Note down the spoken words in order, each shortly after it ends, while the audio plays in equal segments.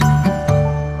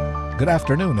Good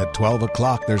afternoon. At 12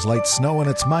 o'clock, there's light snow and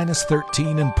it's minus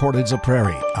 13 in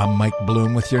Portage-la-Prairie. I'm Mike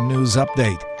Bloom with your news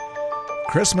update.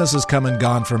 Christmas has come and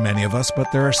gone for many of us,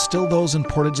 but there are still those in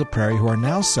Portage-la-Prairie who are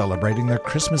now celebrating their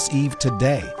Christmas Eve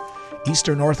today.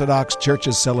 Eastern Orthodox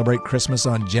churches celebrate Christmas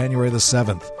on January the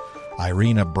 7th.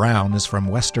 Irina Brown is from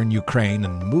Western Ukraine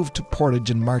and moved to Portage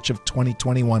in March of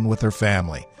 2021 with her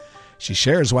family. She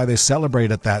shares why they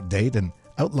celebrate at that date and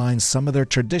outlines some of their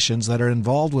traditions that are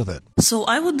involved with it. So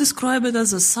I would describe it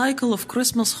as a cycle of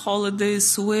Christmas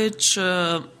holidays, which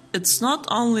it's not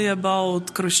only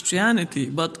about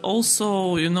Christianity, but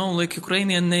also, like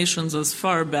Ukrainian nations as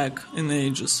far back in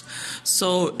ages.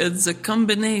 So it's a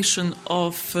combination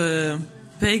of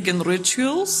pagan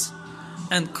rituals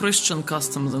and Christian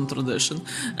customs and tradition.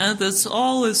 And it's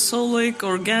all is so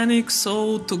organic,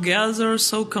 so together,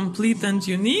 so complete and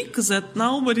unique that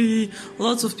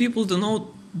lots of people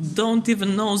don't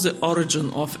even know the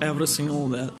origin of everything, all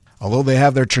that. Although they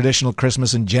have their traditional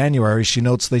Christmas in January, she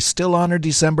notes they still honor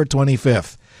December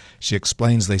 25th. She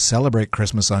explains they celebrate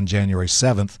Christmas on January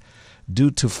 7th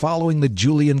due to following the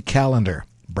Julian calendar.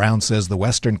 Brown says the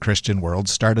Western Christian world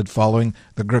started following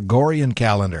the Gregorian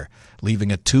calendar,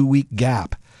 leaving a 2-week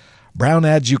gap. Brown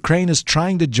adds Ukraine is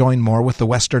trying to join more with the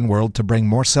Western world to bring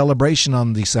more celebration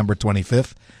on December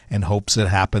 25th and hopes it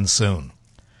happens soon.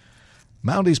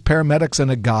 Mounties paramedics and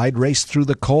a guide raced through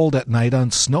the cold at night on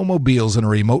snowmobiles in a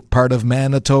remote part of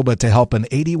Manitoba to help an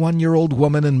 81-year-old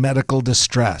woman in medical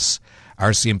distress.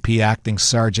 RCMP Acting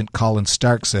Sergeant Colin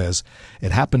Stark says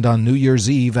it happened on New Year's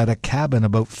Eve at a cabin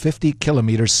about 50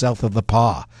 kilometers south of the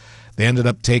Pas. They ended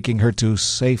up taking her to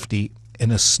safety in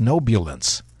a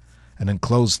snowbulance, an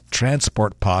enclosed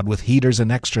transport pod with heaters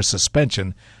and extra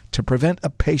suspension to prevent a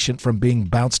patient from being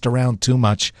bounced around too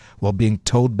much while being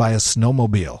towed by a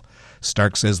snowmobile.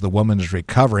 Stark says the woman is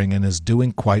recovering and is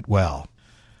doing quite well.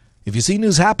 If you see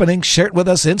news happening, share it with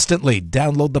us instantly.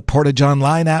 Download the Portage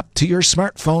Online app to your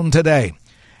smartphone today.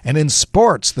 And in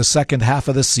sports, the second half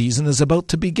of the season is about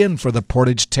to begin for the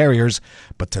Portage Terriers,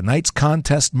 but tonight's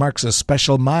contest marks a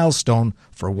special milestone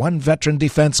for one veteran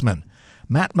defenseman.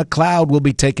 Matt McLeod will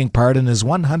be taking part in his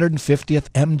 150th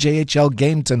MJHL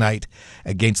game tonight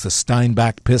against the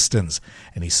Steinbach Pistons,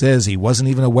 and he says he wasn't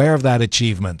even aware of that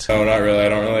achievement. No, not really. I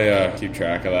don't really keep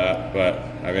track of that, but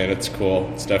it's cool.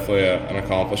 It's definitely an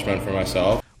accomplishment for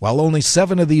myself. While only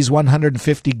 7 of these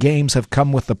 150 games have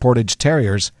come with the Portage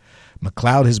Terriers,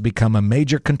 McLeod has become a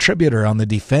major contributor on the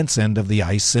defense end of the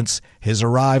ice since his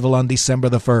arrival on December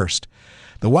the 1st.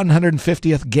 The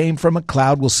 150th game for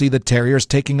McLeod will see the Terriers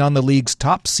taking on the league's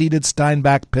top-seeded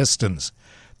Steinbach Pistons.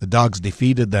 The Dogs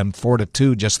defeated them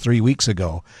 4-2 just 3 weeks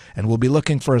ago and will be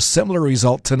looking for a similar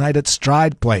result tonight at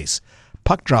Stride Place.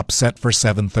 Puck drop set for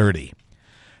 7:30.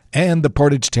 And the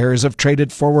Portage Terriers have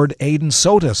traded forward Aidan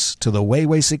Sotis to the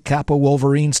Waywaysikapo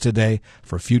Wolverines today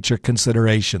for future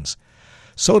considerations.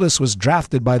 Sotis was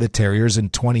drafted by the Terriers in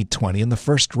 2020 in the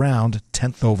first round,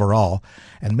 10th overall,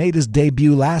 and made his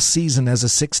debut last season as a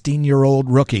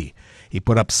 16-year-old rookie. He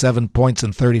put up 7 points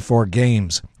in 34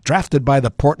 games. Drafted by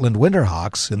the Portland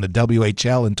Winterhawks in the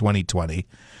WHL in 2020,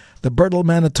 the Bertel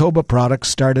Manitoba product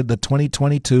started the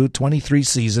 2022-23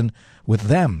 season with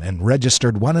them and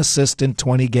registered 1 assist in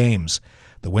 20 games.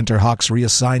 The Winterhawks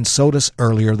reassigned Sotis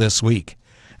earlier this week.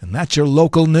 And that's your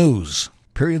local news.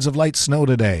 Periods of light snow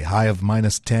today, high of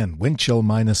minus 10, wind chill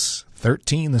minus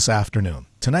 13 this afternoon.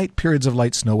 Tonight, periods of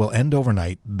light snow will end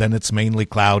overnight, then it's mainly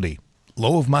cloudy.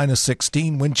 Low of minus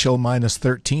 16, wind chill minus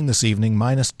 13 this evening,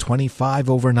 minus 25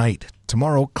 overnight.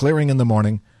 Tomorrow, clearing in the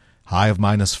morning, high of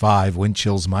minus 5, wind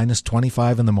chills minus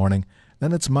 25 in the morning,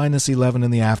 then it's minus 11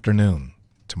 in the afternoon.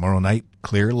 Tomorrow night,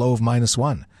 clear, low of minus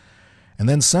 1. And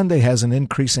then Sunday has an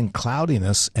increasing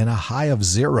cloudiness and a high of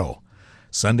 0.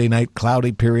 Sunday night,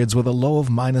 cloudy periods with a low of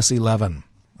minus 11.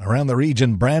 Around the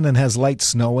region, Brandon has light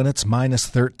snow and it's minus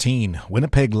 13.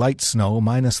 Winnipeg, light snow,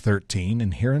 minus 13.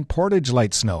 And here in Portage,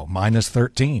 light snow, minus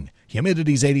 13.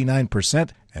 Humidity's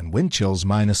 89% and wind chills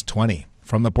minus 20.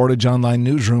 From the Portage Online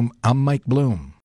Newsroom, I'm Mike Bloom.